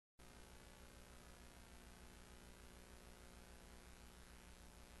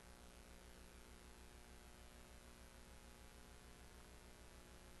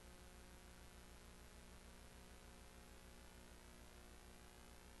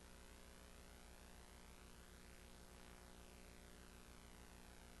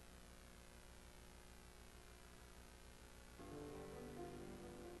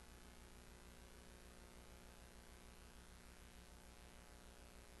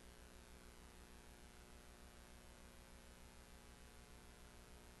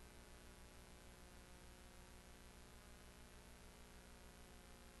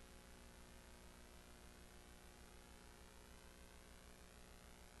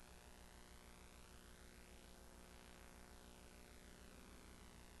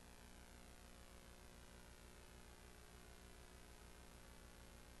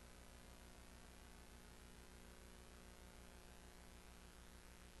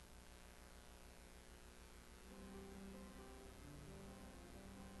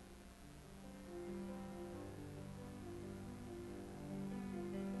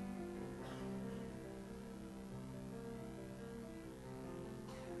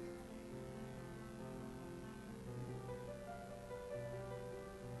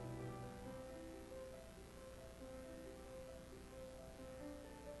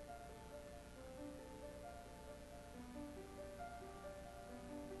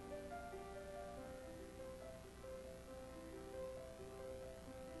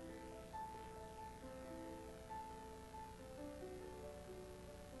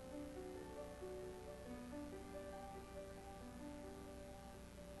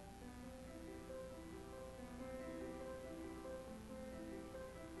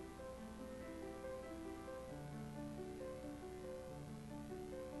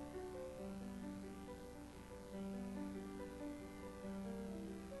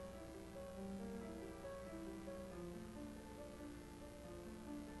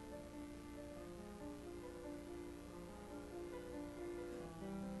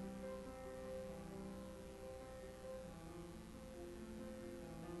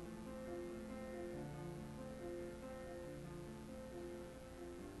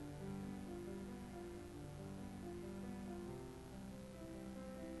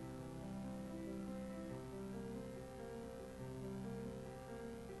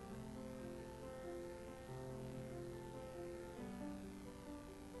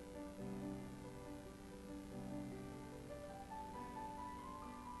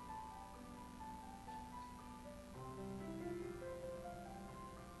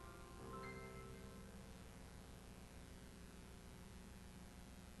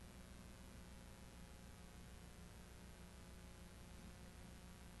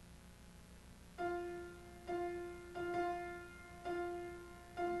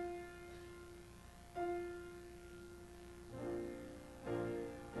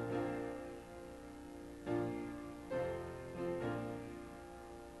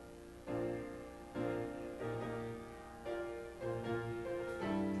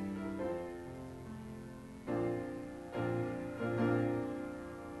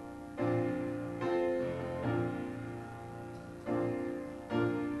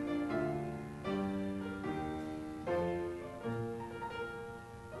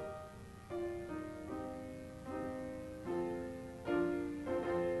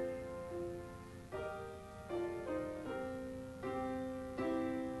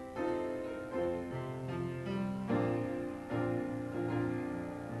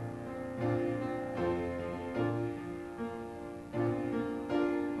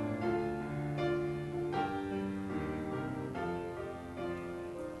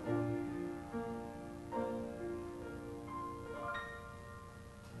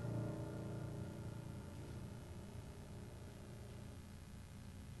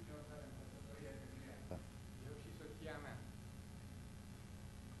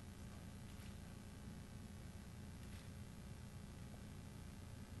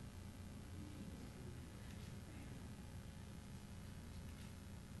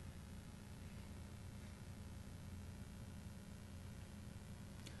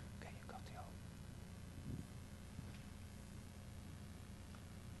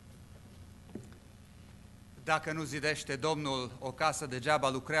Dacă nu zidește Domnul o casă, degeaba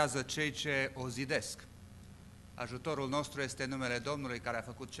lucrează cei ce o zidesc. Ajutorul nostru este numele Domnului care a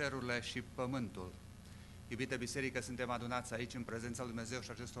făcut cerurile și pământul. Iubite biserică, suntem adunați aici în prezența lui Dumnezeu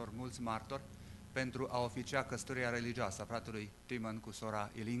și acestor mulți martori pentru a oficia căsătoria religioasă a fratelui Tim cu sora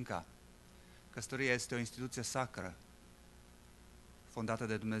Ilinca. Căsătoria este o instituție sacră, fondată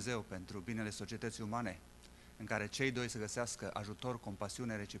de Dumnezeu pentru binele societății umane, în care cei doi să găsească ajutor,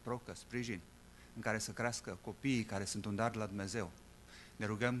 compasiune reciprocă, sprijin, în care să crească copiii care sunt un dar de la Dumnezeu. Ne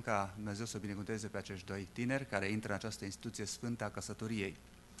rugăm ca Dumnezeu să binecuvânteze pe acești doi tineri care intră în această instituție sfântă a căsătoriei.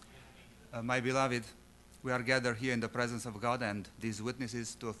 My beloved, we are gathered here in the presence of God and these witnesses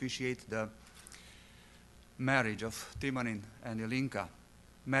to officiate the marriage of Tim and Ilinca.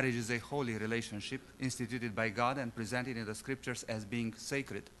 Marriage is a holy relationship instituted by God and presented in the scriptures as being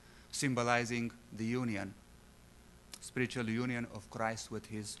sacred, symbolizing the union, spiritual union of Christ with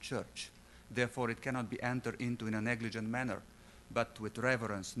his church. Therefore, it cannot be entered into in a negligent manner, but with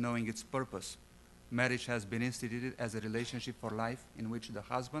reverence, knowing its purpose. Marriage has been instituted as a relationship for life in which the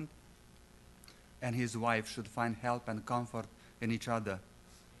husband and his wife should find help and comfort in each other.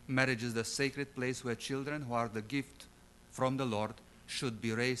 Marriage is the sacred place where children who are the gift from the Lord should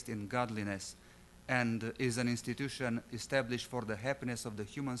be raised in godliness, and is an institution established for the happiness of the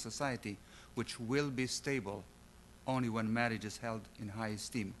human society, which will be stable only when marriage is held in high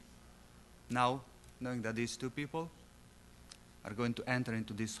esteem. Now, knowing that these two people are going to enter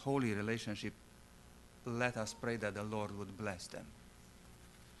into this holy relationship, let us pray that the Lord would bless them.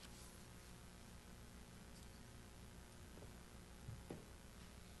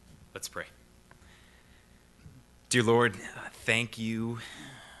 Let's pray. Dear Lord, thank you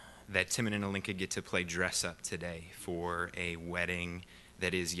that Tim and Ilinca get to play dress up today for a wedding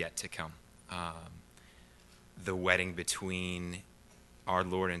that is yet to come. The wedding between our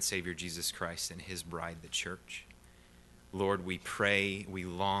Lord and Savior Jesus Christ and his bride, the church. Lord, we pray, we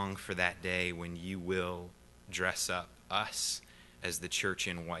long for that day when you will dress up us as the church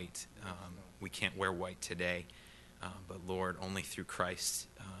in white. We can't wear white today, but Lord, only through Christ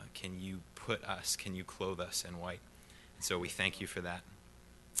can you clothe us in white. And so we thank you for that.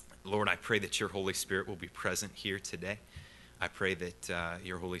 Lord, I pray that your Holy Spirit will be present here today. I pray that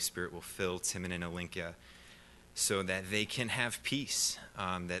your Holy Spirit will fill Tim and Ilinca so that they can have peace,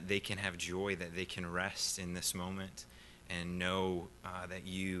 that they can have joy, that they can rest in this moment and know that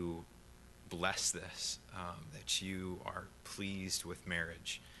you bless this, that you are pleased with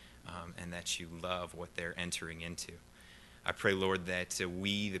marriage, and that you love what they're entering into. I pray, Lord, that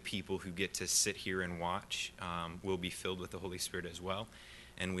we, the people who get to sit here and watch, will be filled with the Holy Spirit as well,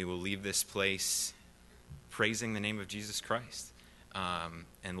 and we will leave this place praising the name of Jesus Christ,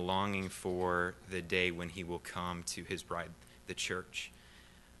 and longing for the day when he will come to his bride, the church.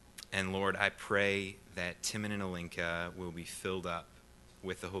 And Lord, I pray that Tim and Ilinca will be filled up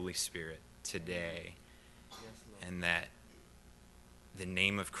with the Holy Spirit today, and that the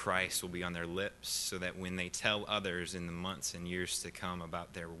name of Christ will be on their lips, so that when they tell others in the months and years to come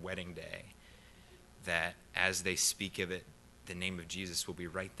about their wedding day, that as they speak of it, the name of Jesus will be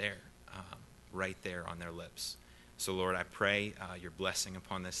right there on their lips. So Lord, I pray your blessing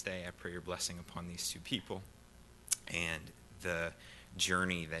upon this day. I pray your blessing upon these two people and the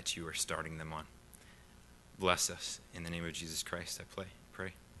journey that you are starting them on. Bless us. In the name of Jesus Christ, I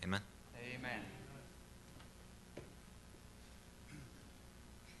pray. Amen. Amen.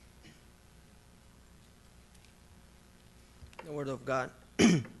 The Word of God,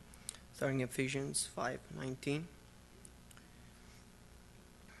 starting Ephesians 5:19.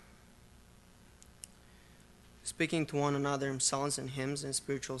 Speaking to one another in psalms and hymns and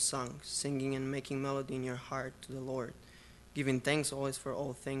spiritual songs, singing and making melody in your heart to the Lord, giving thanks always for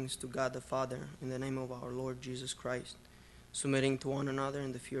all things to God the Father in the name of our Lord Jesus Christ, submitting to one another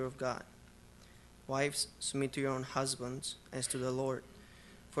in the fear of God. Wives, submit to your own husbands as to the Lord.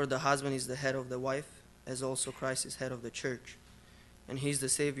 For the husband is the head of the wife, as also Christ is head of the church, and he is the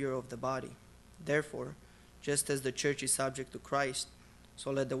Savior of the body. Therefore, just as the church is subject to Christ,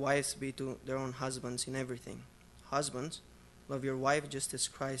 so let the wives be to their own husbands in everything. Husbands, love your wife just as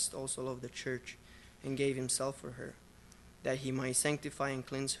Christ also loved the church and gave himself for her, that he might sanctify and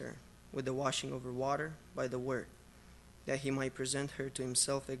cleanse her with the washing of water by the word, that he might present her to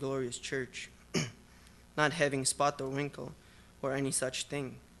himself a glorious church, not having spot or wrinkle or any such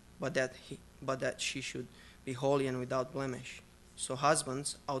thing, but that she should be holy and without blemish. So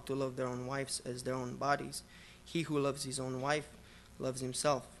husbands ought to love their own wives as their own bodies. He who loves his own wife loves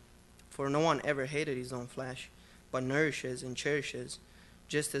himself. For no one ever hated his own flesh, but nourishes and cherishes,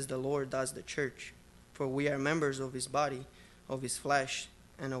 just as the Lord does the church. For we are members of his body, of his flesh,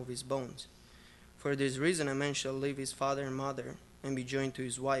 and of his bones. For this reason a man shall leave his father and mother, and be joined to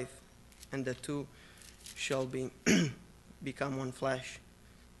his wife, and the two shall become one flesh.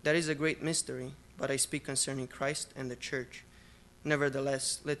 That is a great mystery, but I speak concerning Christ and the church.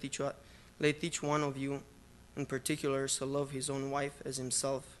 Nevertheless, let each one of you in particular so love his own wife as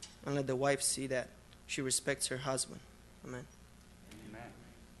himself, and let the wife see that she respects her husband. Amen. Amen.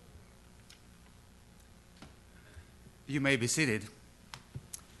 You may be seated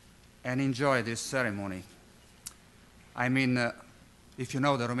and enjoy this ceremony. I mean, if you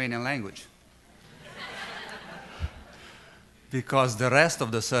know the Romanian language. Because the rest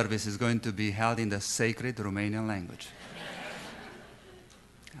of the service is going to be held in the sacred Romanian language.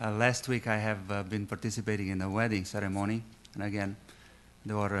 Last week I have been participating in a wedding ceremony, and again,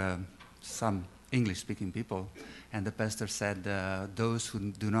 there were some English-speaking people, and the pastor said, those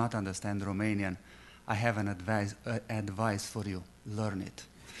who do not understand Romanian, I have an advice for you, learn it.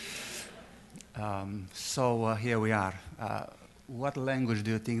 So here we are. What language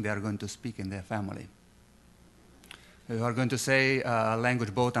do you think they are going to speak in their family? You are going to say a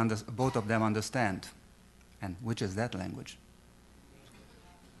language both of them understand. And which is that language?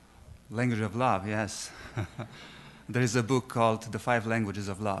 Language of love, yes. There is a book called The 5 Languages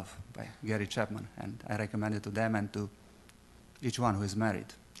of Love by Gary Chapman, and I recommend it to them and to each one who is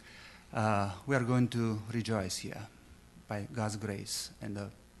married. We are going to rejoice here by God's grace and the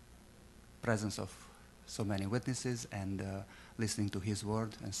presence of so many witnesses and listening to His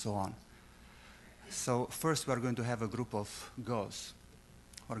word and so on. So first we are going to have a group of girls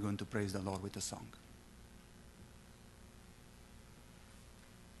who are going to praise the Lord with a song.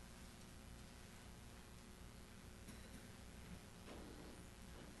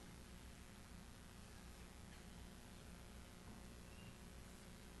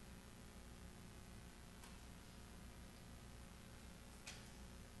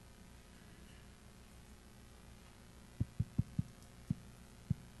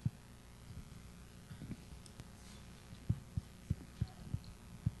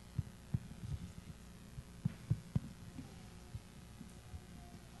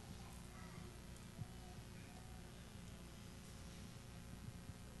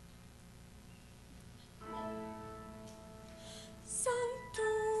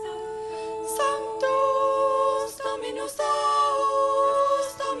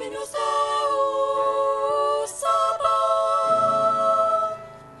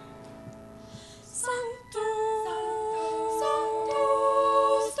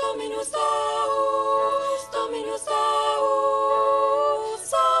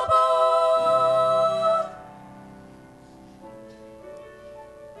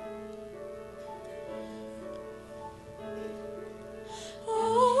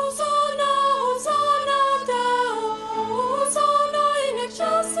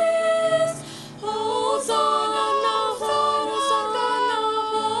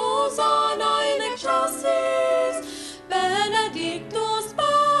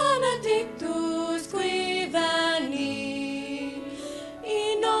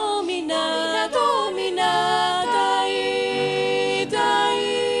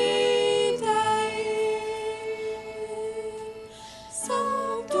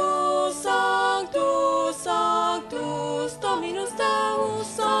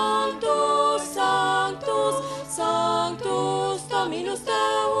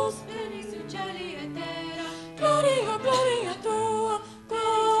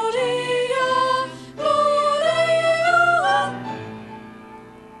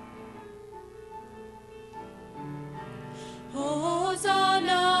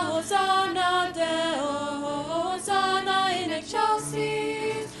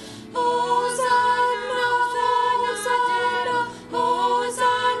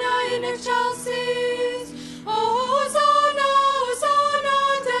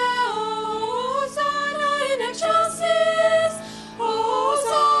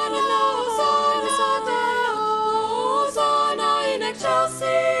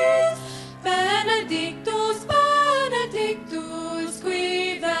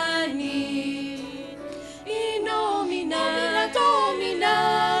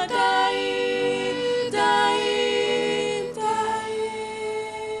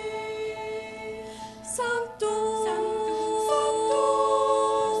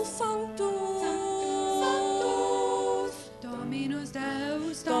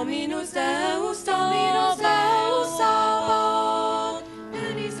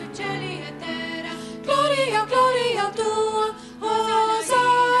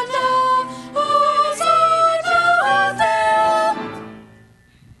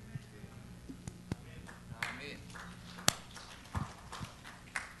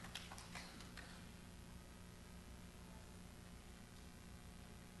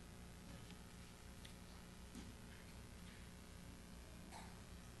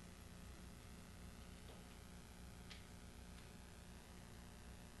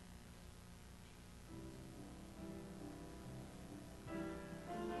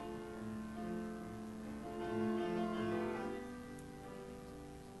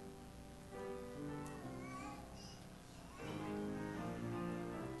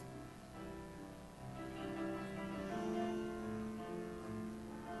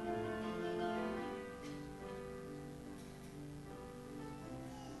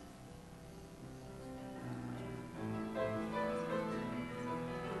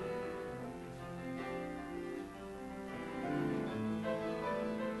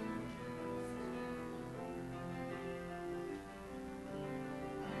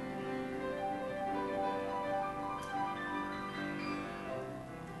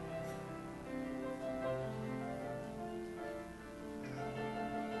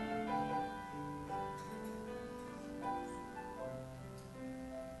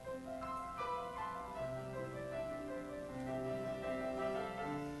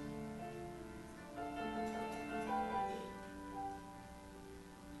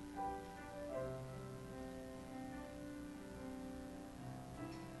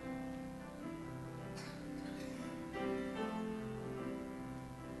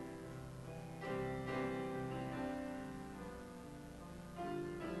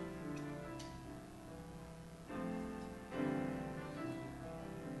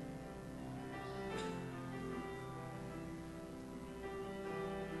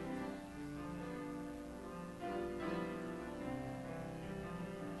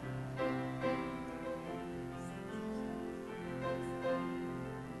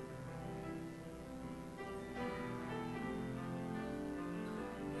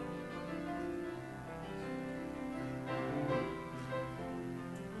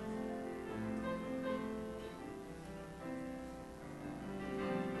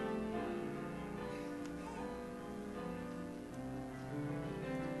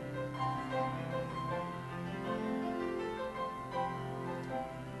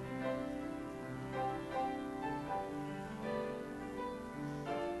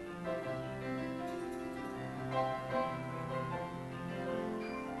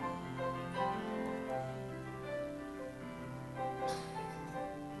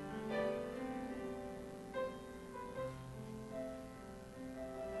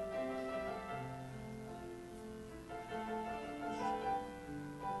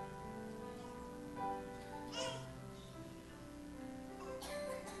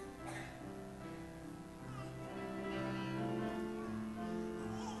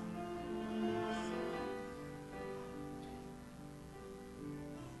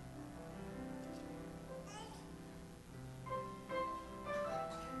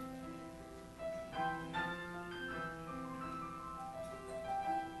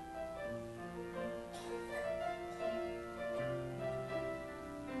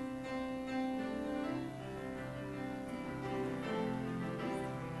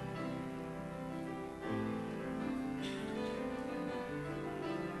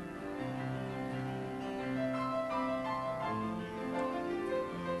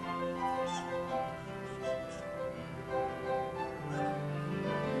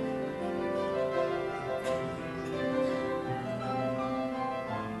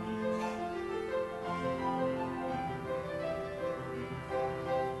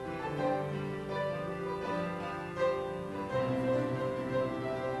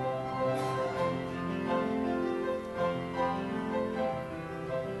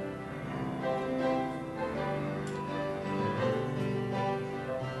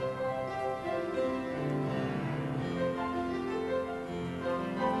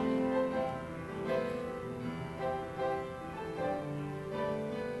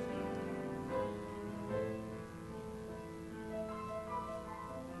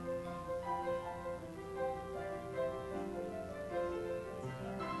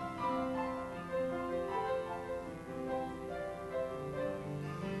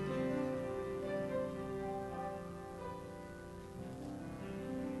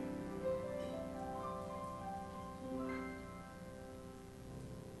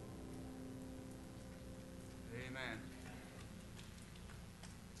 Amen.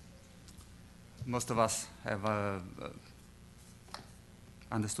 Most of us have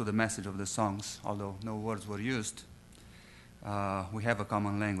understood the message of the songs, although no words were used. We have a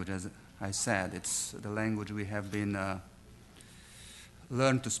common language, as I said. It's the language we have been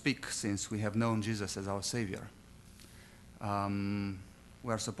learned to speak since we have known Jesus as our Savior. We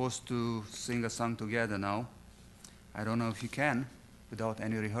are supposed to sing a song together now. I don't know if you can, without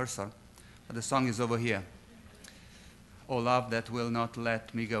any rehearsal, but the song is over here. Oh, love that will not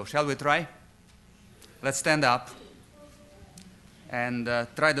let me go. Shall we try? Let's stand up and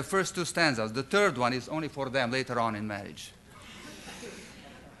try the first two stanzas. The third one is only for them later on in marriage.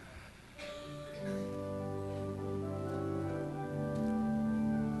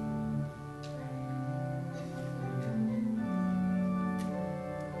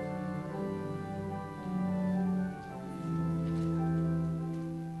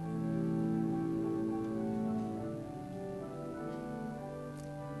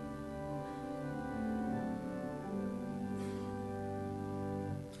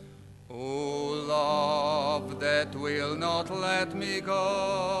 That will not let me go.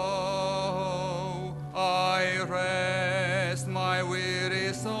 I rest my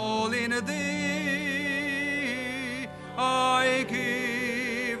weary soul in thee. I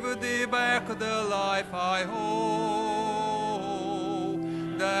give thee back the life I owe,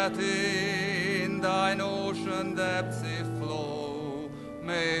 that in thine ocean depths it flow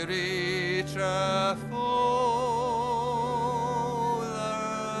may reach a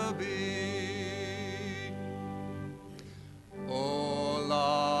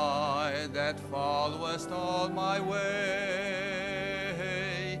followest all my way.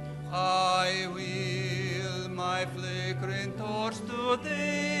 I will my flickering torch to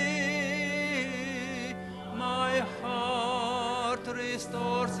thee. My heart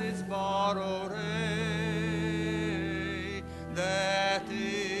restores its borrowed ray, that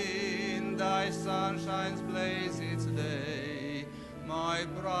in thy sunshine's blaze its day, my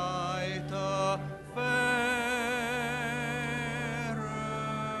brighter fair.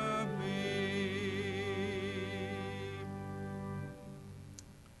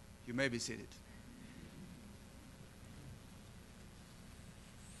 You may be seated.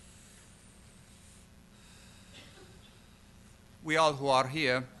 We all who are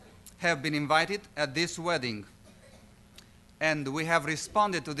here have been invited at this wedding, and we have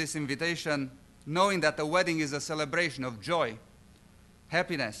responded to this invitation knowing that the wedding is a celebration of joy,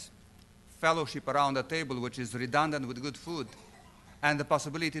 happiness, fellowship around a table which is redundant with good food, and the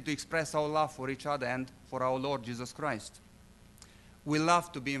possibility to express our love for each other and for our Lord Jesus Christ. We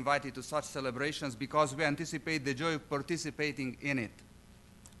love to be invited to such celebrations because we anticipate the joy of participating in it.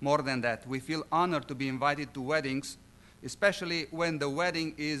 More than that, we feel honored to be invited to weddings, especially when the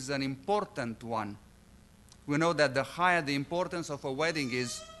wedding is an important one. We know that the higher the importance of a wedding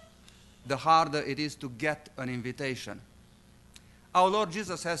is, the harder it is to get an invitation. Our Lord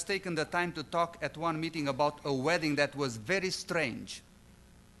Jesus has taken the time to talk at one meeting about a wedding that was very strange.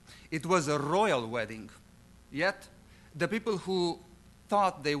 It was a royal wedding, yet the people who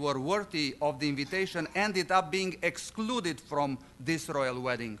thought they were worthy of the invitation ended up being excluded from this royal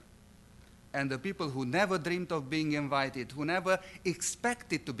wedding. And the people who never dreamed of being invited, who never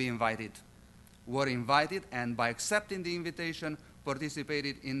expected to be invited, were invited, and by accepting the invitation,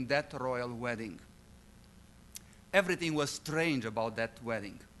 participated in that royal wedding. Everything was strange about that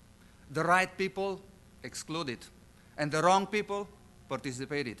wedding. The right people excluded, and the wrong people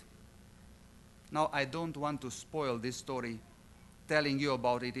participated. Now, I don't want to spoil this story telling you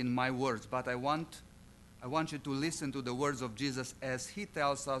about it in my words, but I want you to listen to the words of Jesus as he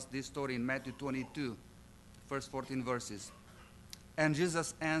tells us this story in Matthew 22, first 14 verses. And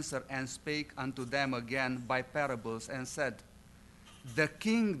Jesus answered and spake unto them again by parables, and said, The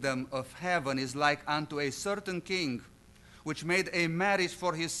kingdom of heaven is like unto a certain king, which made a marriage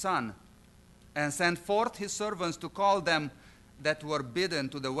for his son, and sent forth his servants to call them that were bidden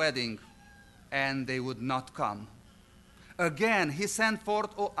to the wedding, and they would not come. Again he sent forth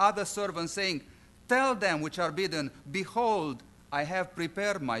other servants, saying, Tell them which are bidden, Behold, I have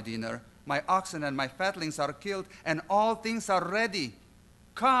prepared my dinner. My oxen and my fatlings are killed, and all things are ready.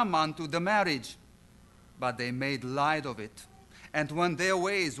 Come unto the marriage. But they made light of it, and went their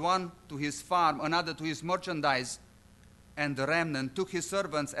ways, one to his farm, another to his merchandise. And the remnant took his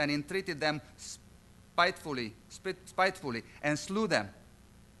servants and entreated them spitefully, and slew them.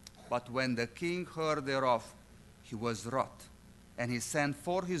 But when the king heard thereof, he was wroth, and he sent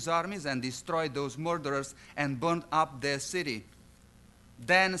forth his armies and destroyed those murderers and burnt up their city.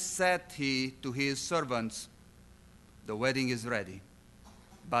 Then said he to his servants, The wedding is ready,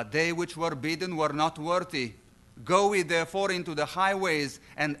 but they which were bidden were not worthy. Go ye therefore into the highways,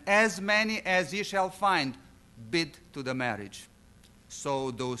 and as many as ye shall find, bid to the marriage.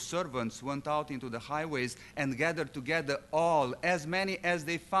 So those servants went out into the highways and gathered together all, as many as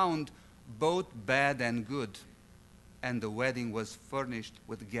they found, both bad and good. And the wedding was furnished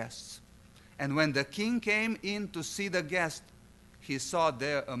with guests. And when the king came in to see the guest, he saw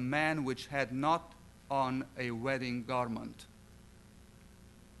there a man which had not on a wedding garment.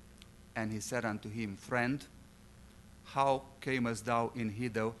 And he said unto him, Friend, how camest thou in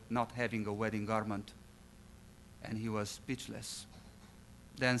hither not having a wedding garment? And he was speechless.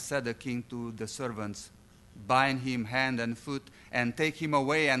 Then said the king to the servants, Bind him hand and foot, and take him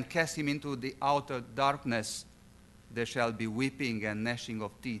away, and cast him into the outer darkness. There shall be weeping and gnashing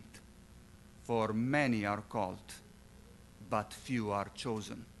of teeth, for many are called, but few are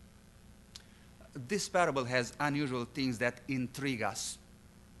chosen. This parable has unusual things that intrigue us.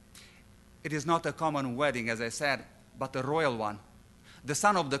 It is not a common wedding, as I said, but a royal one. The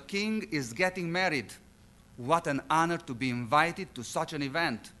son of the king is getting married. What an honor to be invited to such an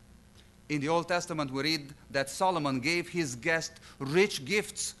event. In the Old Testament, we read that Solomon gave his guest rich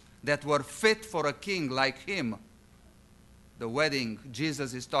gifts that were fit for a king like him. The wedding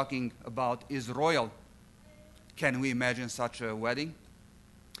Jesus is talking about is royal. Can we imagine such a wedding?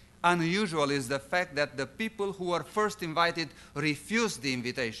 Unusual is the fact that the people who were first invited refused the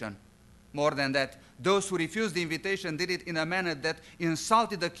invitation. More than that, those who refused the invitation did it in a manner that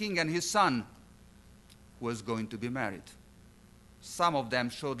insulted the king and his son, who was going to be married. Some of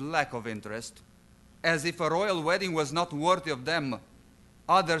them showed lack of interest, as if a royal wedding was not worthy of them.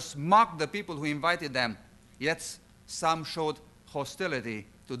 Others mocked the people who invited them, yet some showed hostility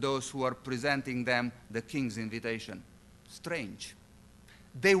to those who were presenting them the king's invitation. Strange.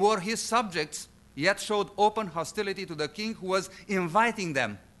 They were his subjects, yet showed open hostility to the king who was inviting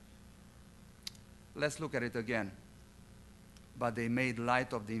them. Let's look at it again. But they made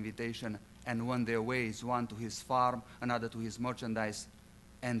light of the invitation and went their ways, one to his farm, another to his merchandise.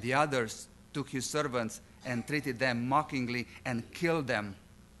 And the others took his servants and treated them mockingly and killed them.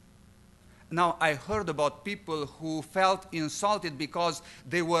 Now, I heard about people who felt insulted because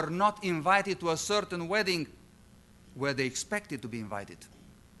they were not invited to a certain wedding where they expected to be invited.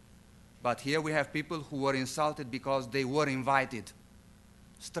 But here we have people who were insulted because they were invited.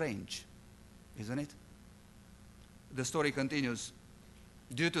 Strange, isn't it? The story continues.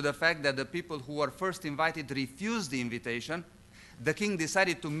 Due to the fact that the people who were first invited refused the invitation, the king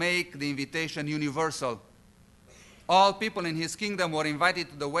decided to make the invitation universal. All people in his kingdom were invited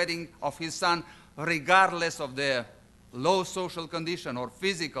to the wedding of his son, regardless of their low social condition or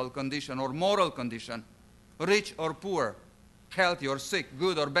physical condition or moral condition, rich or poor, healthy or sick,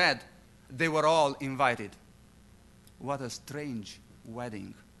 good or bad. They were all invited. What a strange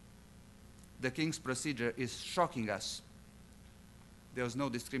wedding. The king's procedure is shocking us. There was no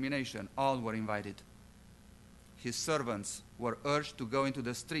discrimination. All were invited. His servants were urged to go into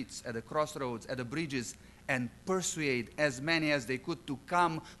the streets, at the crossroads, at the bridges, and persuade as many as they could to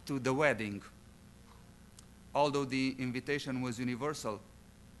come to the wedding. Although the invitation was universal,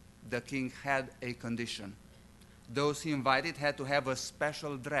 the king had a condition. Those he invited had to have a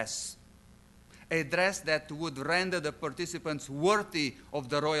special dress, a dress that would render the participants worthy of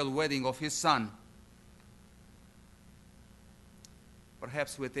the royal wedding of his son.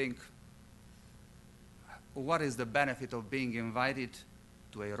 Perhaps we think, what is the benefit of being invited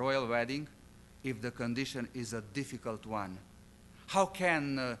to a royal wedding if the condition is a difficult one? How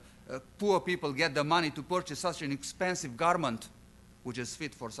can poor people get the money to purchase such an expensive garment which is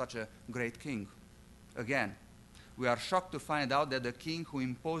fit for such a great king? Again, we are shocked to find out that the king who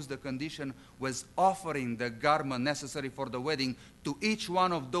imposed the condition was offering the garment necessary for the wedding to each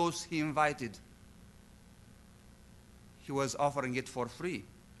one of those he invited. He was offering it for free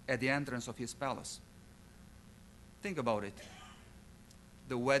at the entrance of his palace. Think about it.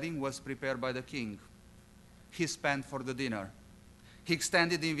 The wedding was prepared by the king. He spent for the dinner. He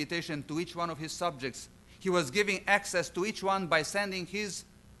extended the invitation to each one of his subjects. He was giving access to each one by sending his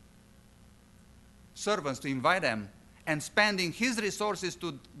servants to invite them and spending his resources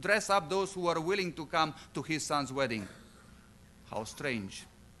to dress up those who were willing to come to his son's wedding. How strange.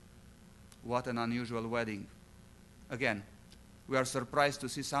 What an unusual wedding. Again, we are surprised to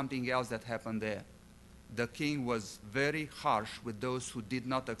see something else that happened there. The king was very harsh with those who did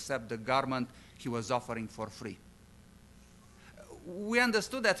not accept the garment he was offering for free. We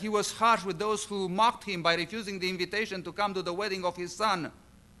understood that he was harsh with those who mocked him by refusing the invitation to come to the wedding of his son.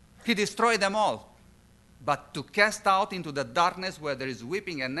 He destroyed them all. But to cast out into the darkness where there is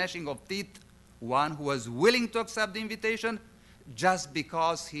weeping and gnashing of teeth one who was willing to accept the invitation just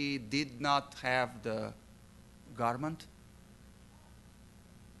because he did not have the garment?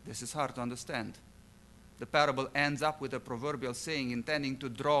 This is hard to understand. The parable ends up with a proverbial saying intending to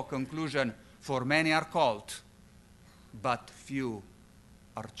draw a conclusion, for many are called, but few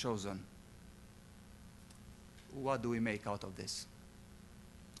are chosen. What do we make out of this?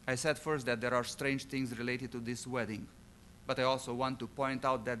 I said first that there are strange things related to this wedding, but I also want to point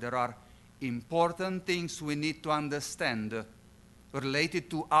out that there are important things we need to understand related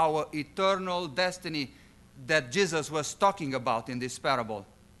to our eternal destiny that Jesus was talking about in this parable.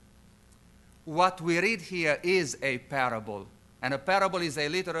 What we read here is a parable, and a parable is a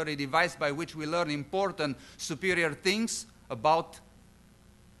literary device by which we learn important, superior things about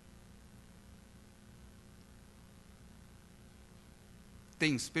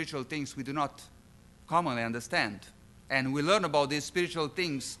things, spiritual things we do not commonly understand. And we learn about these spiritual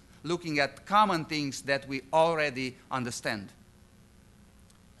things looking at common things that we already understand.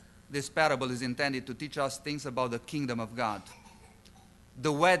 This parable is intended to teach us things about the kingdom of God.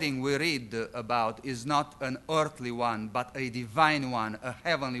 The wedding we read about is not an earthly one, but a divine one, a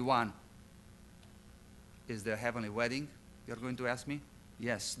heavenly one. Is there a heavenly wedding, you're going to ask me?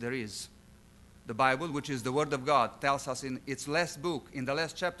 Yes, there is. The Bible, which is the Word of God, tells us in its last book, in the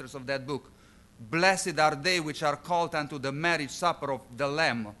last chapters of that book, blessed are they which are called unto the marriage supper of the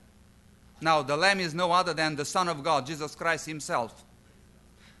Lamb. Now, the Lamb is no other than the Son of God, Jesus Christ himself.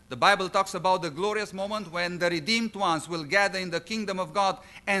 The Bible talks about the glorious moment when the redeemed ones will gather in the kingdom of God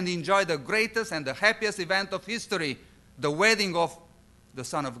and enjoy the greatest and the happiest event of history, the wedding of the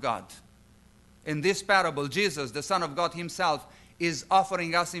Son of God. In this parable, Jesus, the Son of God himself, is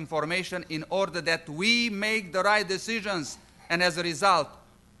offering us information in order that we make the right decisions, and as a result,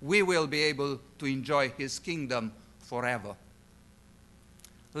 we will be able to enjoy his kingdom forever.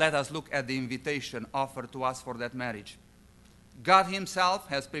 Let us look at the invitation offered to us for that marriage. God himself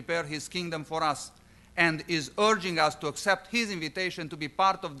has prepared his kingdom for us and is urging us to accept his invitation to be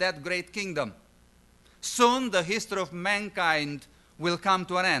part of that great kingdom. Soon the history of mankind will come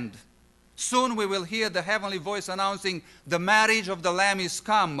to an end. Soon we will hear the heavenly voice announcing, the marriage of the Lamb is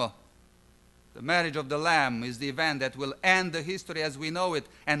come. The marriage of the Lamb is the event that will end the history as we know it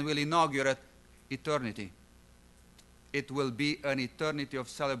and will inaugurate eternity. It will be an eternity of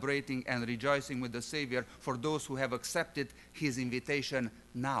celebrating and rejoicing with the Savior for those who have accepted his invitation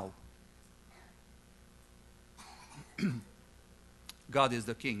now. God is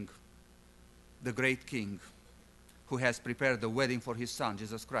the King, the great King, who has prepared the wedding for his Son,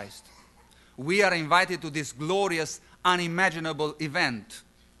 Jesus Christ. We are invited to this glorious, unimaginable event.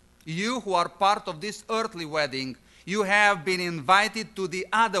 You who are part of this earthly wedding, you have been invited to the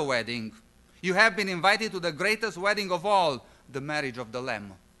other wedding. You have been invited to the greatest wedding of all, the marriage of the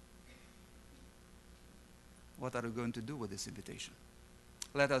Lamb. What are we going to do with this invitation?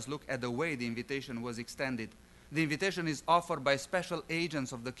 Let us look at the way the invitation was extended. The invitation is offered by special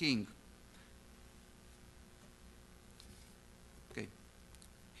agents of the King. Okay,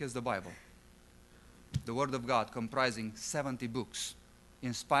 here's the Bible. The Word of God comprising 70 books,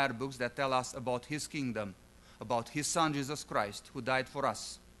 inspired books that tell us about his kingdom, about his Son Jesus Christ, who died for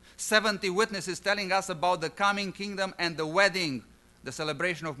us. 70 witnesses telling us about the coming kingdom and the wedding, the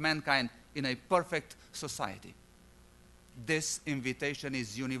celebration of mankind in a perfect society. This invitation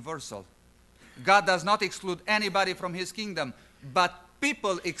is universal. God does not exclude anybody from his kingdom, but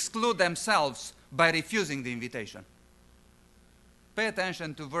people exclude themselves by refusing the invitation. Pay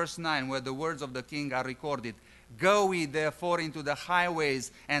attention to verse 9 where the words of the King are recorded. Go ye therefore into the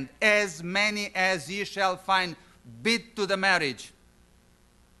highways, and as many as ye shall find, bid to the marriage.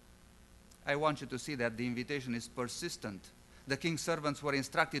 I want you to see that the invitation is persistent. The king's servants were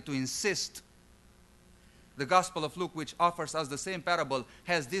instructed to insist. The Gospel of Luke, which offers us the same parable,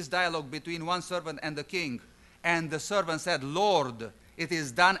 has this dialogue between one servant and the king. And the servant said, Lord, it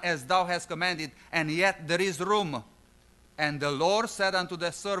is done as thou hast commanded, and yet there is room. And the Lord said unto the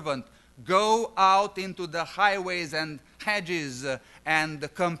servant, Go out into the highways and hedges,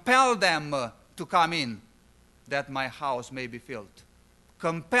 and compel them to come in, that my house may be filled.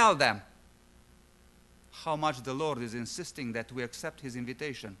 Compel them. How much the Lord is insisting that we accept his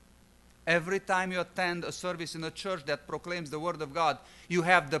invitation. Every time you attend a service in a church that proclaims the Word of God, you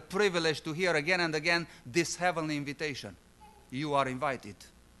have the privilege to hear again and again this heavenly invitation. You are invited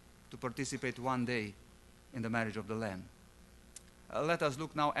to participate one day in the marriage of the Lamb. Let us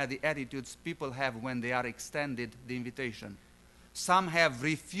look now at the attitudes people have when they are extended the invitation. Some have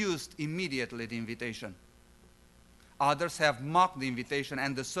refused immediately the invitation. Others have mocked the invitation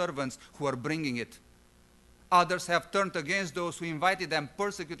and the servants who are bringing it. Others have turned against those who invited them,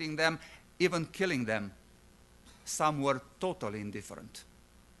 persecuting them, even killing them. Some were totally indifferent.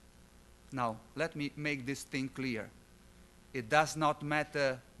 Now, let me make this thing clear. It does not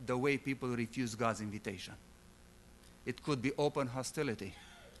matter the way people refuse God's invitation. It could be open hostility,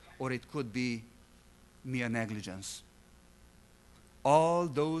 or it could be mere negligence. All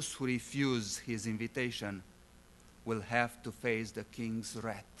those who refuse his invitation will have to face the king's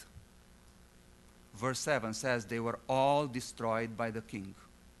wrath. Verse 7 says they were all destroyed by the king.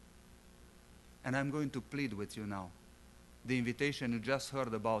 And I'm going to plead with you now. The invitation you just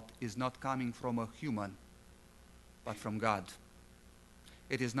heard about is not coming from a human, but from God.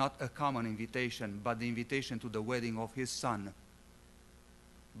 It is not a common invitation, but the invitation to the wedding of his son.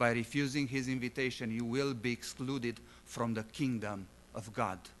 By refusing his invitation, you will be excluded from the kingdom of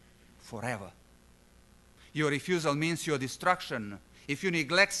God forever. Your refusal means your destruction. If you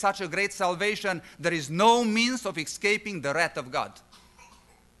neglect such a great salvation, there is no means of escaping the wrath of God.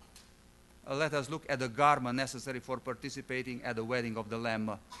 Let us look at the garment necessary for participating at the wedding of the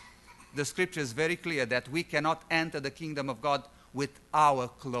Lamb. The scripture is very clear that we cannot enter the kingdom of God with our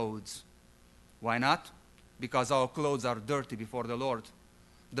clothes. Why not? Because our clothes are dirty before the Lord.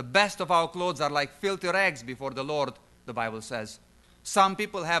 The best of our clothes are like filthy rags before the Lord, the Bible says. Some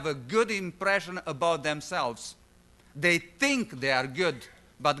people have a good impression about themselves. They think they are good,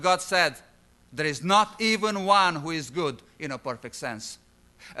 but God said, there is not even one who is good in a perfect sense.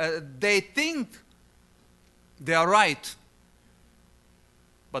 They think they are right,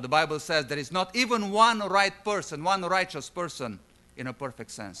 but the Bible says there is not even one right person, one righteous person in a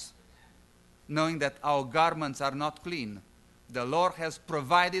perfect sense. Knowing that our garments are not clean, the Lord has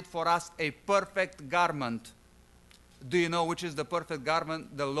provided for us a perfect garment. Do you know which is the perfect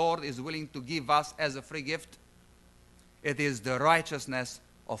garment the Lord is willing to give us as a free gift? It is the righteousness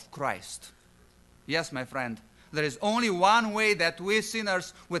of Christ. Yes, my friend, there is only one way that we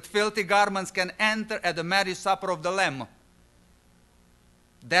sinners with filthy garments can enter at the marriage supper of the Lamb.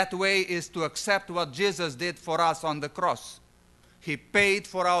 That way is to accept what Jesus did for us on the cross. He paid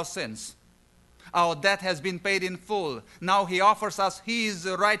for our sins. Our debt has been paid in full. Now he offers us his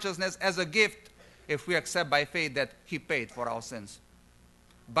righteousness as a gift if we accept by faith that he paid for our sins.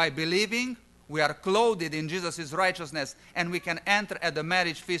 By believing, we are clothed in Jesus' righteousness and we can enter at the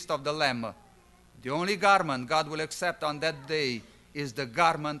marriage feast of the Lamb. The only garment God will accept on that day is the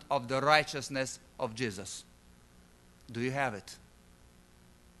garment of the righteousness of Jesus. Do you have it?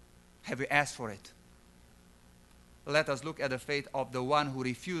 Have you asked for it? Let us look at the fate of the one who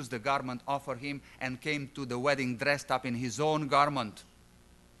refused the garment offered him and came to the wedding dressed up in his own garment.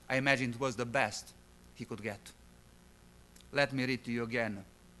 I imagine it was the best he could get. Let me read to you again.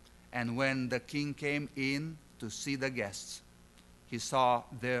 And when the king came in to see the guests, he saw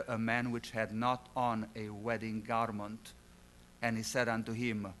there a man which had not on a wedding garment. And he said unto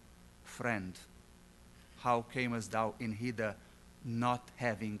him, Friend, how camest thou in hither not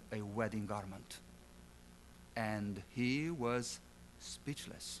having a wedding garment? And he was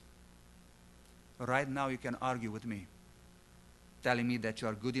speechless. Right now you can argue with me, telling me that you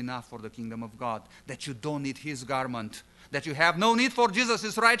are good enough for the kingdom of God, that you don't need his garment, that you have no need for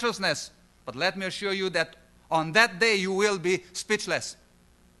Jesus' righteousness. But let me assure you that on that day you will be speechless.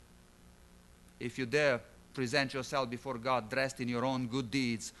 If you dare present yourself before God dressed in your own good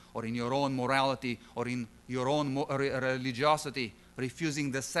deeds, or in your own morality, or in your own religiosity,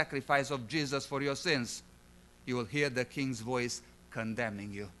 refusing the sacrifice of Jesus for your sins, you will hear the king's voice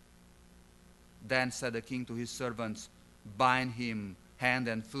condemning you. Then said the king to his servants, Bind him hand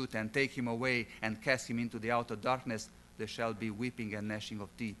and foot, and take him away, and cast him into the outer darkness. There shall be weeping and gnashing of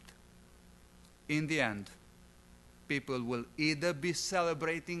teeth. In the end, people will either be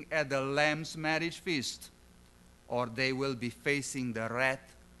celebrating at the Lamb's marriage feast, or they will be facing the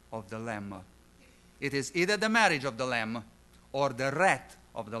wrath of the Lamb. It is either the marriage of the Lamb or the wrath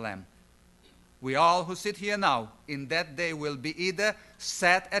of the Lamb. We all who sit here now, in that day will be either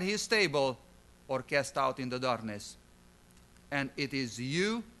sat at his table or cast out in the darkness. And it is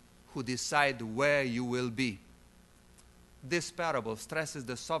you who decide where you will be. This parable stresses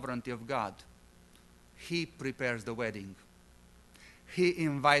the sovereignty of God. He prepares the wedding. He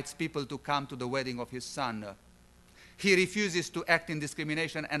invites people to come to the wedding of his son. He refuses to act in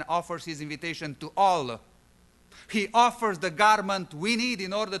discrimination and offers his invitation to all. He offers the garment we need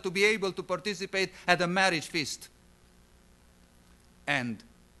in order to be able to participate at the marriage feast. And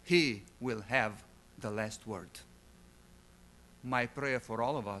he will have the last word. My prayer for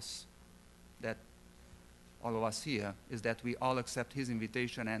all of us, that all of us here, is that we all accept his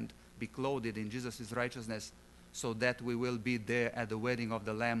invitation and be clothed in Jesus' righteousness, so that we will be there at the wedding of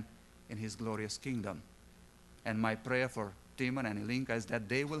the Lamb in his glorious kingdom. And my prayer for Timon and Ilinca is that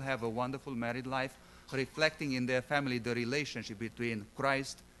they will have a wonderful married life, reflecting in their family the relationship between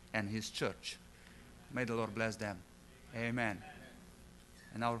Christ and His church. May the Lord bless them. Amen.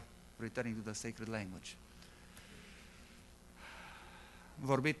 And now returning to the sacred language.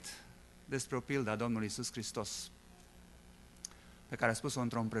 Vorbit despre o pildă a Domnului Iisus Hristos, pe care a spus-o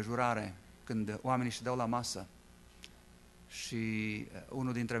într-o împrejurare când oamenii se dau la masă și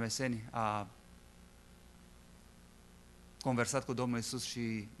unul dintre meseni a conversat cu Domnul Iisus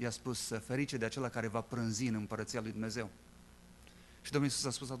și i-a spus: ferice de acela care va prânzi în împărăția lui Dumnezeu. Și Domnul Iisus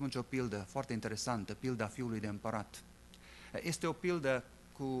a spus atunci o pildă foarte interesantă, pilda fiului de împărat. Este o pildă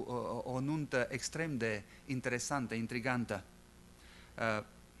cu o nuntă extrem de interesantă, intrigantă.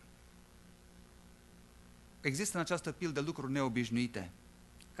 Există în această pildă lucruri neobișnuite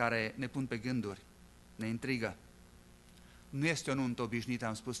care ne pun pe gânduri, ne intrigă. Nu este o nuntă obișnuită,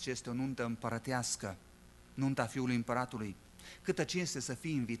 am spus, ci este o nuntă împărătească, nunta fiului împăratului. Câtă cinste să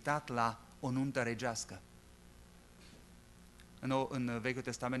fii invitat la o nuntă regească. În Vechiul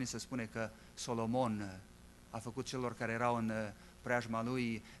Testament se spune că Solomon a făcut celor care erau în preajma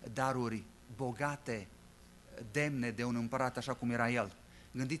lui daruri bogate, demne de un împărat așa cum era el.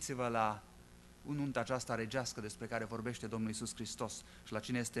 Gândiți-vă la nunta aceasta regească despre care vorbește Domnul Iisus Hristos și la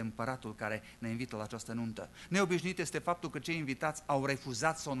cine este împăratul care ne invită la această nuntă. Neobișnuit este faptul că cei invitați au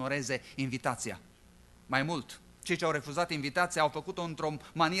refuzat să onoreze invitația. Mai mult, cei ce au refuzat invitația au făcut-o într-o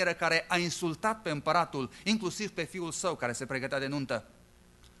manieră care a insultat pe împăratul, inclusiv pe fiul său care se pregătea de nuntă.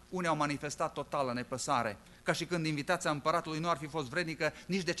 Unii au manifestat totală nepăsare, ca și când invitația împăratului nu ar fi fost vrednică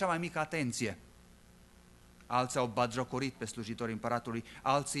nici de cea mai mică atenție. Alții au batjocorit pe slujitorii împăratului,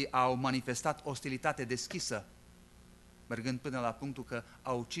 alții au manifestat ostilitate deschisă, mergând până la punctul că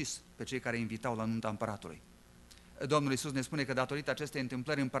au ucis pe cei care invitau la nunta împăratului. Domnul Iisus ne spune că datorită acestei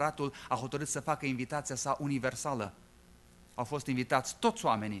întâmplări împăratul a hotărât să facă invitația sa universală. Au fost invitați toți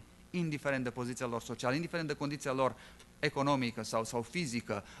oamenii, indiferent de poziția lor socială, indiferent de condiția lor economică sau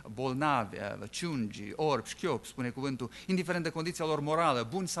fizică, bolnavi, ciungi, orbi, șchiopi, spune cuvântul, indiferent de condiția lor morală,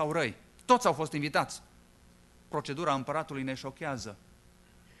 buni sau răi, toți au fost invitați. Procedura împăratului ne șochează.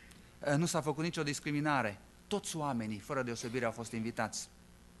 Nu s-a făcut nicio discriminare. Toți oamenii, fără deosebire, au fost invitați.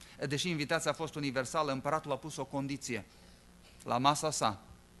 Deși invitația a fost universală, împăratul a pus o condiție. La masa sa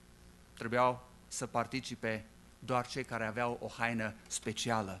trebuiau să participe doar cei care aveau o haină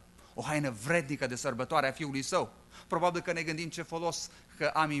specială, o haină vrednică de sărbătoare a fiului său. Probabil că ne gândim ce folos că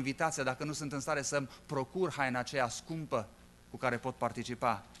am invitația dacă nu sunt în stare să-mi procur haina aceea scumpă cu care pot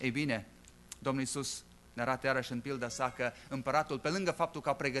participa. Ei bine, Domnul Iisus ne arată iarăși în pilda sa că împăratul, pe lângă faptul că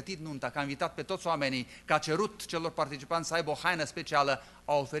a pregătit nunta, că a invitat pe toți oamenii, că a cerut celor participanți să aibă o haină specială,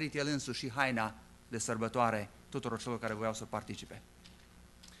 a oferit el însuși și haina de sărbătoare tuturor celor care voiau să participe.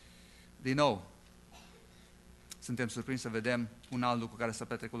 Din nou, suntem surprinși să vedem un alt lucru care s-a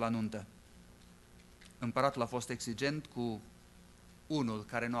petrecut la nuntă. Împăratul a fost exigent cu unul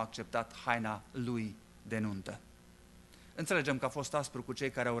care nu a acceptat haina lui de nuntă. Înțelegem că a fost aspru cu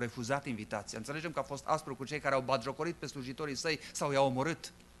cei care au refuzat invitația, înțelegem că a fost aspru cu cei care au batjocorit pe slujitorii săi sau i-au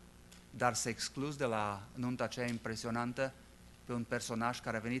omorât, dar s-a exclus de la nunta aceea impresionantă pe un personaj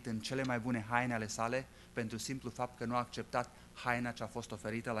care a venit în cele mai bune haine ale sale pentru simplu fapt că nu a acceptat haina ce a fost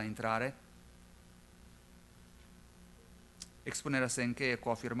oferită la intrare. Expunerea se încheie cu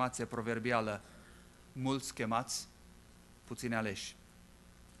o afirmație proverbială: mulți chemați, puțini aleși.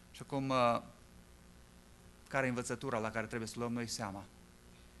 Și acum, care e învățătura la care trebuie să luăm noi seama?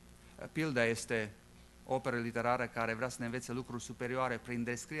 Pilda este o operă literară care vrea să ne învețe lucruri superioare prin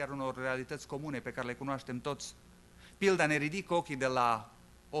descrierea unor realități comune pe care le cunoaștem toți. Pilda ne ridică ochii de la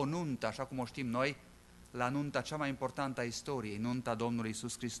o nuntă, așa cum o știm noi, la nunta cea mai importantă a istoriei, nunta Domnului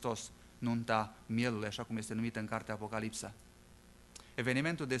Iisus Hristos, nunta mielului, așa cum este numită în cartea Apocalipsa.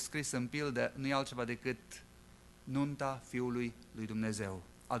 Evenimentul descris în pildă nu e altceva decât nunta Fiului lui Dumnezeu,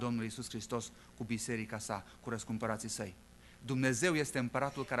 a Domnului Iisus Hristos cu biserica sa, cu răscumpărații săi. Dumnezeu este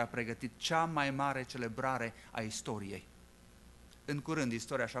împăratul care a pregătit cea mai mare celebrare a istoriei. În curând,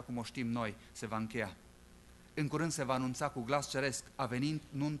 istoria așa cum o știm noi se va încheia. În curând se va anunța cu glas ceresc: a venit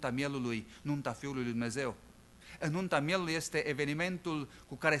nunta mielului, nunta Fiului lui Dumnezeu. În nunta mielului este evenimentul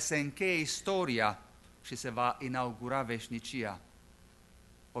cu care se încheie istoria și se va inaugura veșnicia,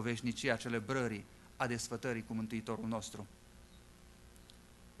 o veșnicie a celebrării, a desfătării cu Mântuitorul nostru.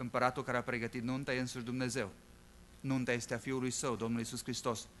 Împăratul care a pregătit nunta e însuși Dumnezeu. Nunta este a Fiului Său, Domnul Iisus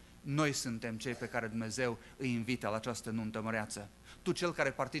Hristos. Noi suntem cei pe care Dumnezeu îi invită la această nuntă măreață. Tu, cel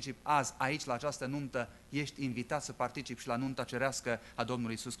care participi azi aici la această nuntă, ești invitat să participi și la nunta cerească a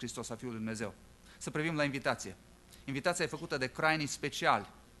Domnului Iisus Hristos, a Fiului Dumnezeu. Să privim la invitație. Invitația e făcută de crainii speciali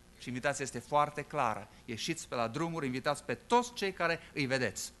și invitația este foarte clară. Ieșiți pe la drumuri, invitați pe toți cei care îi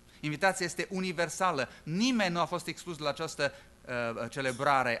vedeți. Invitația este universală. Nimeni nu a fost exclus de la această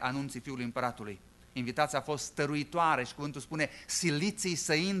celebrare anunții Fiului Împăratului. Invitația a fost stăruitoare și cuvântul spune, siliți-i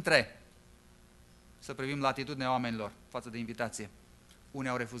să intre. Să privim la atitudinea oamenilor față de invitație. Unii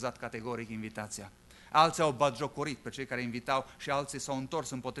au refuzat categoric invitația. Alții au batjocorit pe cei care invitau și alții s-au întors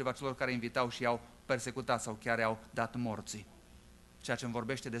împotriva celor care invitau și i-au persecutat sau chiar i-au dat morții. Ceea ce îmi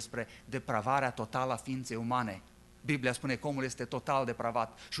vorbește despre depravarea totală a ființei umane. Biblia spune că omul este total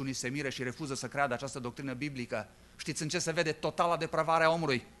depravat și unii se miră și refuză să creadă această doctrină biblică. Știți în ce se vede totala depravare a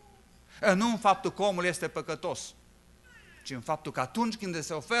omului? Nu în faptul că omul este păcătos, ci în faptul că atunci când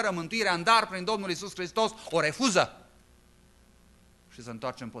se oferă mântuirea în dar prin Domnul Iisus Hristos, o refuză și se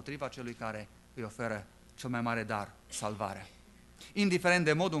întoarce împotriva celui care îi oferă cel mai mare dar, salvarea. Indiferent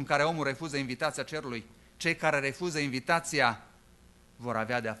de modul în care omul refuză invitația cerului, cei care refuză invitația vor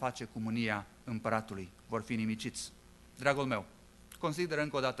avea de-a face cu mânia împăratului, vor fi nimiciți. Dragul meu, consideră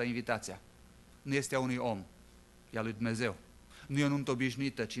încă o dată invitația. Nu este a unui om, e a lui Dumnezeu. Nu e o nuntă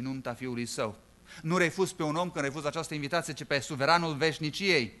obișnuită, ci nunta Fiului Său. Nu refuzi pe un om când refuzi această invitație, ci pe suveranul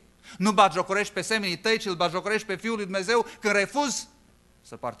veșniciei. Nu batjocorești pe semenii tăi, ci îl batjocorești pe Fiul lui Dumnezeu când refuzi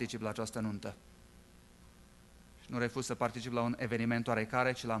să participi la această nuntă. Și nu refuzi să participi la un eveniment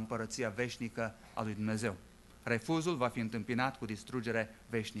oarecare, ci la împărăția veșnică a lui Dumnezeu. Refuzul va fi întâmpinat cu distrugere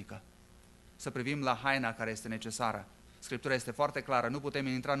veșnică. Să privim la haina care este necesară. Scriptura este foarte clară, nu putem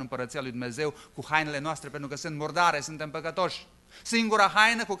intra în împărăția lui Dumnezeu cu hainele noastre pentru că sunt murdare, suntem păcătoși. Singura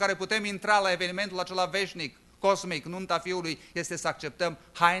haină cu care putem intra la evenimentul acela veșnic, cosmic, nunta Fiului, este să acceptăm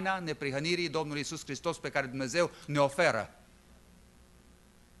haina neprihănirii Domnului Iisus Hristos pe care Dumnezeu ne oferă.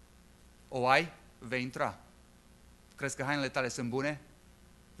 O ai, vei intra. Crezi că hainele tale sunt bune?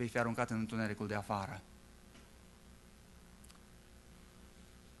 Vei fi aruncat în întunericul de afară.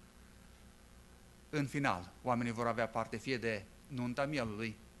 În final, oamenii vor avea parte fie de nunta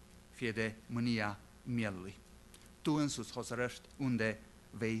mielului, fie de mânia mielului. Tu însuți hotărăști unde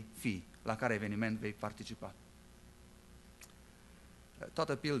vei fi, la care eveniment vei participa.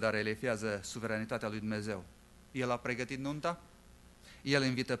 Toată pilda reliefează suveranitatea lui Dumnezeu. El a pregătit nunta, El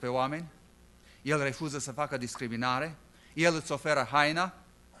invită pe oameni, El refuză să facă discriminare, El îți oferă haina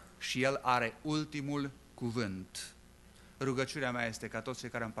și El are ultimul cuvânt. Rugăciunea mea este ca toți cei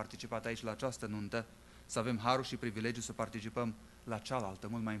care am participat aici la această nuntă să avem harul și privilegiul să participăm la cealaltă,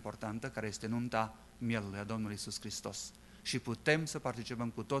 mult mai importantă, care este nunta mielului a Domnului Iisus Hristos. Și putem să participăm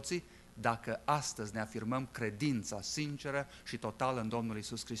cu toții dacă astăzi ne afirmăm credința sinceră și totală în Domnul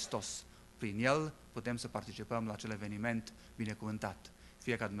Iisus Hristos. Prin El putem să participăm la acel eveniment binecuvântat.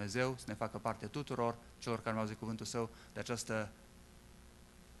 Fie ca Dumnezeu să ne facă parte tuturor celor care au auzit cuvântul Său de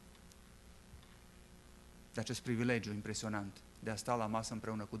acest privilegiu impresionant de a sta la masă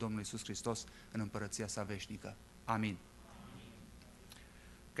împreună cu Domnul Iisus Hristos în împărăția Sa veșnică. Amin.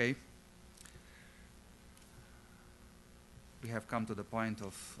 Okay. We have come to the point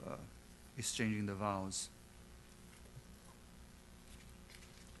of exchanging the vows.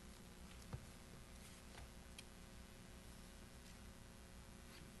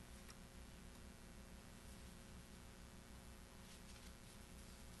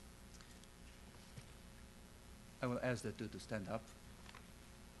 I will ask the two to stand up.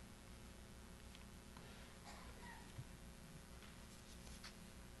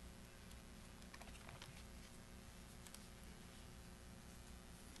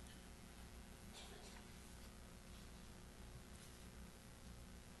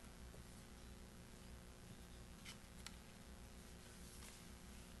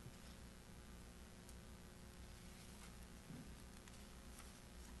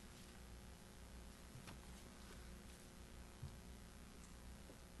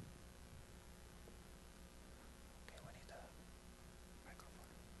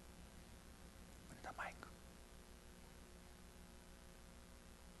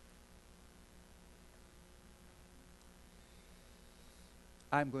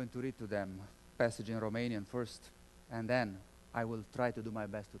 I'm going to read to them a passage in Romanian first, and then I will try to do my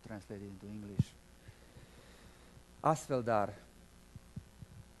best to translate it into English. Astfel, dar,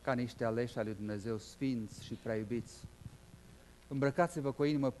 ca niște aleși ai lui Dumnezeu, sfinți și prea iubiți, îmbrăcați-vă cu o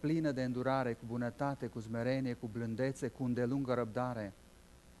inimă plină de îndurare, cu bunătate, cu smerenie, cu blândețe, cu îndelungă răbdare.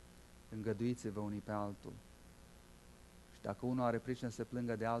 Îngăduiți-vă unii pe altul. Și dacă unul are pricină să se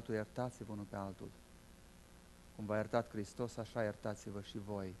plângă de altul, iertați-vă unul pe altul. Cum v-a iertat Hristos, așa iertați-vă și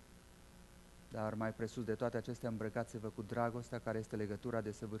voi. Dar mai presus de toate acestea, îmbrăcați-vă cu dragostea care este legătura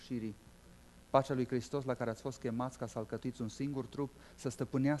desăvârșirii. Pacea lui Hristos, la care ați fost chemați ca să alcătuiți un singur trup, să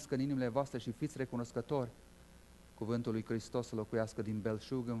stăpânească în inimile voastre și fiți recunoscători. Cuvântul lui Hristos să locuiască din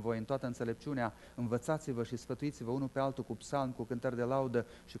belșug în voi, în toată înțelepciunea. Învățați-vă și sfătuiți-vă unul pe altul cu psalmi, cu cântări de laudă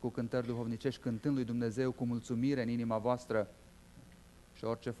și cu cântări duhovnicești, cântând lui Dumnezeu cu mulțumire în inima voastră. Și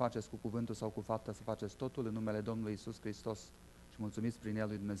orice faceți cu cuvântul sau cu fapta, să faceți totul în numele Domnului Iisus Hristos și mulțumiți prin El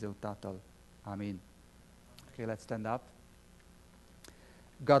lui Dumnezeu Tatăl. Amin. Okay, let's stand up.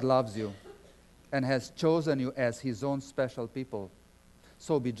 God loves you and has chosen you as His own special people.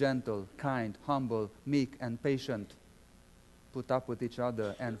 So be gentle, kind, humble, meek, and patient. Put up with each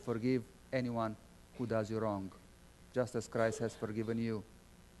other and forgive anyone who does you wrong, just as Christ has forgiven you.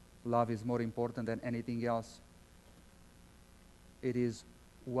 Love is more important than anything else. It is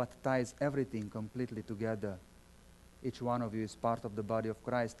what ties everything completely together. Each one of you is part of the body of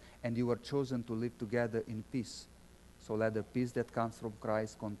Christ, and you were chosen to live together in peace. So let the peace that comes from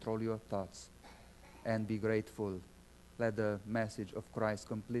Christ control your thoughts, and be grateful. Let the message of Christ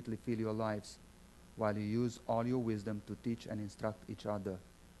completely fill your lives, while you use all your wisdom to teach and instruct each other.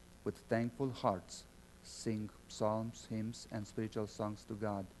 With thankful hearts, sing psalms, hymns, and spiritual songs to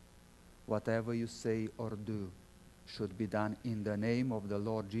God. Whatever you say or do should be done in the name of the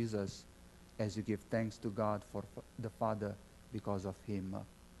Lord Jesus, as you give thanks to God for the Father because of Him.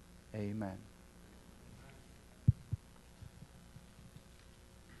 Amen.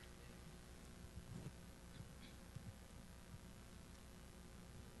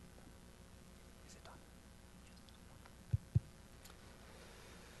 Is it on?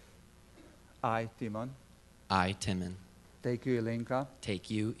 I, Timon, I, Timon, take you, Ilinca, take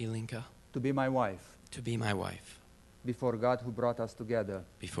you, Ilinca, to be my wife, to be my wife, before God who brought us together,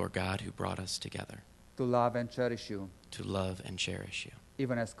 before God who brought us together, to love and cherish you, to love and cherish you,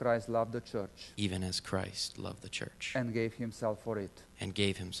 even as Christ loved the church even as Christ loved the church and gave Himself for it, and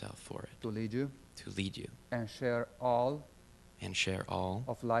gave himself for it, to lead you to lead you and share all and share all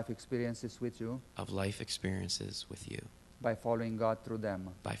of life experiences with you of life experiences with you by following God through them,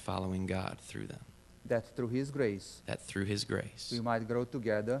 by following God through them, that through His grace that through His grace we might grow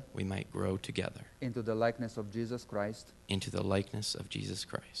together we might grow together into the likeness of Jesus Christ, into the likeness of Jesus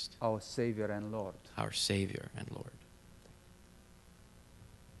Christ, our Savior and Lord. our Savior and Lord.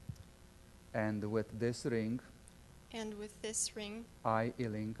 And with this ring, And with this ring, I,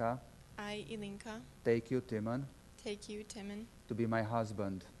 Ilinca, I, Ilinca, take you, Timon, take you, Timon, to be my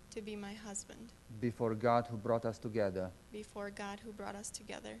husband, to be my husband, before God who brought us together, before God who brought us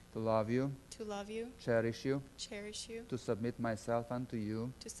together, to love you, to love you, cherish you, cherish you, to submit myself unto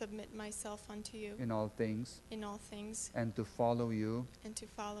you to submit myself unto you in all things, in all things, and to follow you and to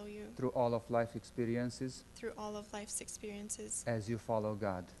follow you through all of life experiences through all of life's experiences as you follow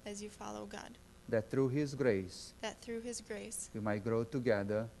God, as you follow God, that through His grace that through His grace we might grow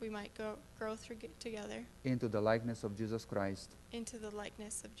together we might grow together into the likeness of Jesus Christ, into the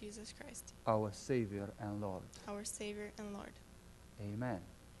likeness of Jesus Christ, our Savior and Lord. our Savior and Lord. Amen.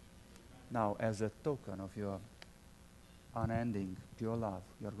 Now, as a token of your unending pure love,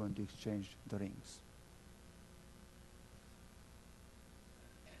 you are going to exchange the rings.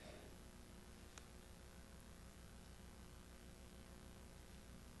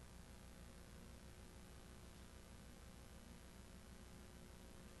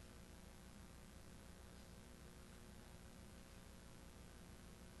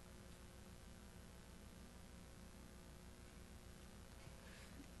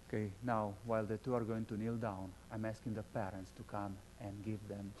 Okay, now, while the two are going to kneel down, I'm asking the parents to come and give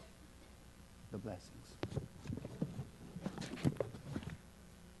them the blessings.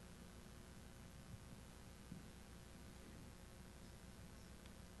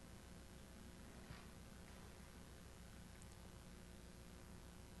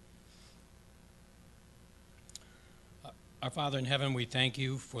 Our Father in heaven, we thank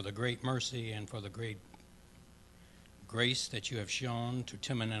you for the great mercy and for the great grace that you have shown to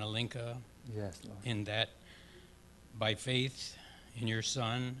Timon and Ilinca, Yes, Lord. in that by faith in your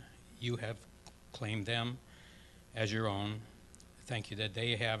Son, you have claimed them as your own. Thank you that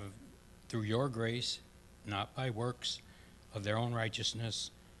they have, through your grace, not by works of their own righteousness,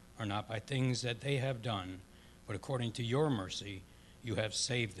 or not by things that they have done, but according to your mercy, you have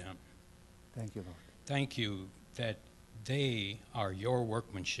saved them. Thank you, Lord. Thank you that they are your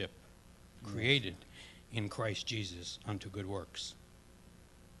workmanship, created in Christ Jesus unto good works,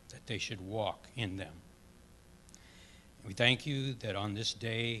 that they should walk in them. We thank you that on this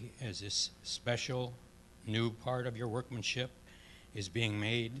day, as this special new part of your workmanship is being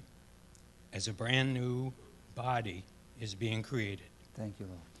made, as a brand new body is being created, Thank you,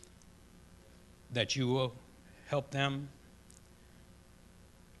 Lord. that you will help them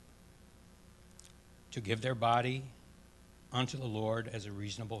to give their body unto the Lord as a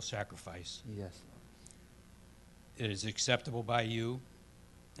reasonable sacrifice. Yes, Lord. It is acceptable by you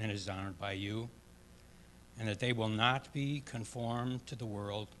and is honored by you, and that they will not be conformed to the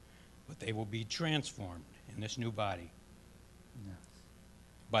world, but they will be transformed in this new body, Yes.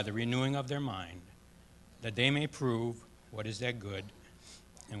 by the renewing of their mind, that they may prove what is that good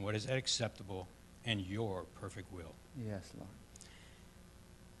and what is that acceptable and your perfect will. Yes, Lord.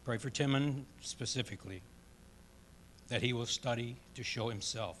 Pray for Timon specifically, that he will study to show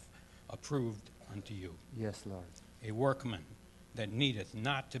himself approved unto you, Yes, Lord. a workman that needeth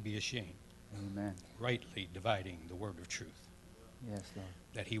not to be ashamed, Amen. rightly dividing the word of truth, Yes, Lord.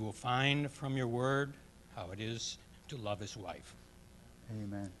 that he will find from your word how it is to love his wife,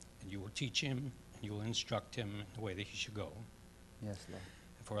 Amen. and you will teach him and you will instruct him in the way that he should go. Yes, Lord.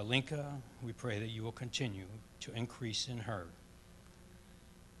 And for Ilinca, we pray that you will continue to increase in her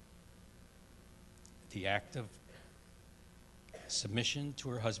the act of submission to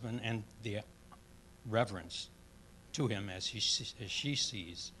her husband and the reverence to him as she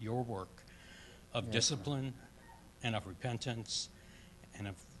sees your work of Yes, discipline and of repentance and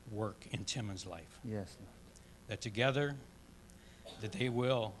of work in Timon's life. Yes, Lord. That together, that they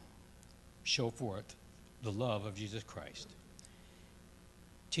will show forth the love of Jesus Christ.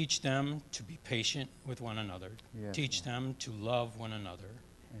 Teach them to be patient with one another. Yes, Teach Lord. them to love one another.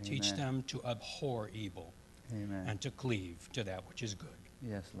 Teach Amen. them to abhor evil Amen. and to cleave to that which is good.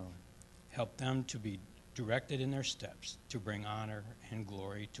 Yes, Lord. Help them to be directed in their steps to bring honor and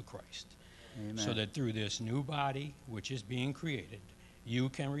glory to Christ. Amen. So that through this new body which is being created, you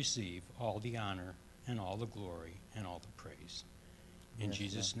can receive all the honor and all the glory and all the praise. In Yes,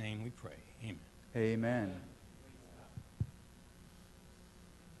 Jesus' name we pray. Amen. Amen.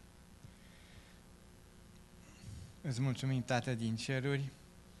 Îți mulțumim, Tată din ceruri,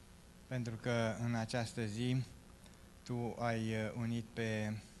 pentru că în această zi Tu ai unit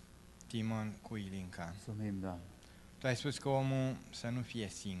pe Timon cu Ilinca. Mulțumim, Doamne. Tu ai spus că omul să nu fie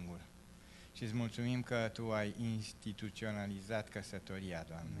singur. Și îți mulțumim că Tu ai instituționalizat căsătoria,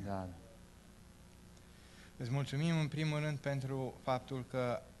 Doamne. Da. Îți mulțumim în primul rând pentru faptul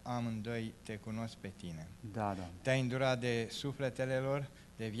că amândoi Te cunosc pe Tine. Da, Doamne. Te-ai îndurat de sufletele lor,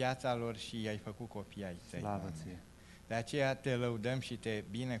 de viața lor și i-ai făcut copii ai Tăi, Slavă Doamne. Ție. De aceea Te lăudăm și Te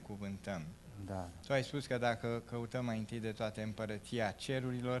binecuvântăm. Da. Tu ai spus că dacă căutăm mai întâi de toate împărăția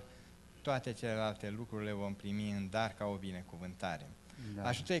cerurilor, toate celelalte lucruri le vom primi în dar ca o binecuvântare. Da.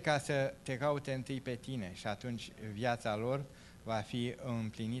 Ajută-i ca să Te caute întâi pe Tine și atunci viața lor va fi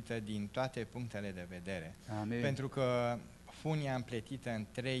împlinită din toate punctele de vedere. Amin. Pentru că funia împletită în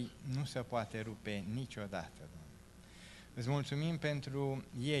trei nu se poate rupe niciodată, Doamne. Îți mulțumim pentru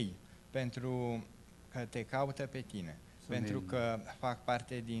ei, pentru că Te caută pe Tine, pentru că fac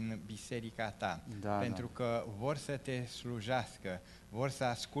parte din biserica Ta, Da, pentru că vor să Te slujească, vor să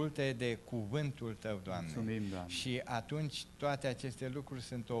asculte de cuvântul Tău, Doamne. Mulțumim, Doamne. Și atunci toate aceste lucruri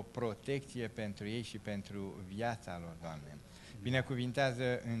sunt o protecție pentru ei și pentru viața lor, Doamne.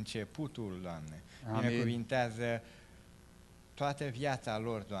 Binecuvintează începutul, Doamne. Amin. Binecuvintează toată viața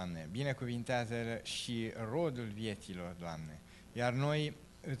lor, Doamne. Binecuvintează și rodul vieților, Doamne. Iar noi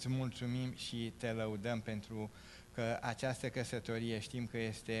îți mulțumim și Te lăudăm pentru că această căsătorie știm că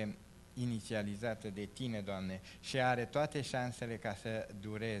este inițializată de Tine, Doamne, și are toate șansele ca să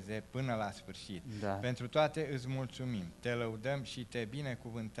dureze până la sfârșit. Da. Pentru toate îți mulțumim, Te lăudăm și Te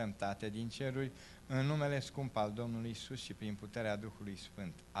binecuvântăm, Tată din ceruri, în numele scump al Domnului Iisus și prin puterea Duhului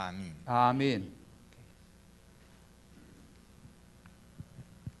Sfânt. Amin. Amin.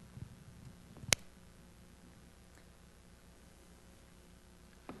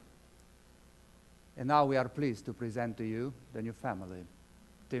 And now we are pleased to present to you the new family,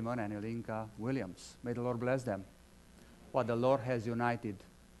 Timon and Ilinca Williams. May the Lord bless them. What the Lord has united,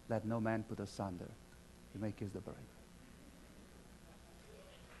 let no man put asunder. You may kiss the bride.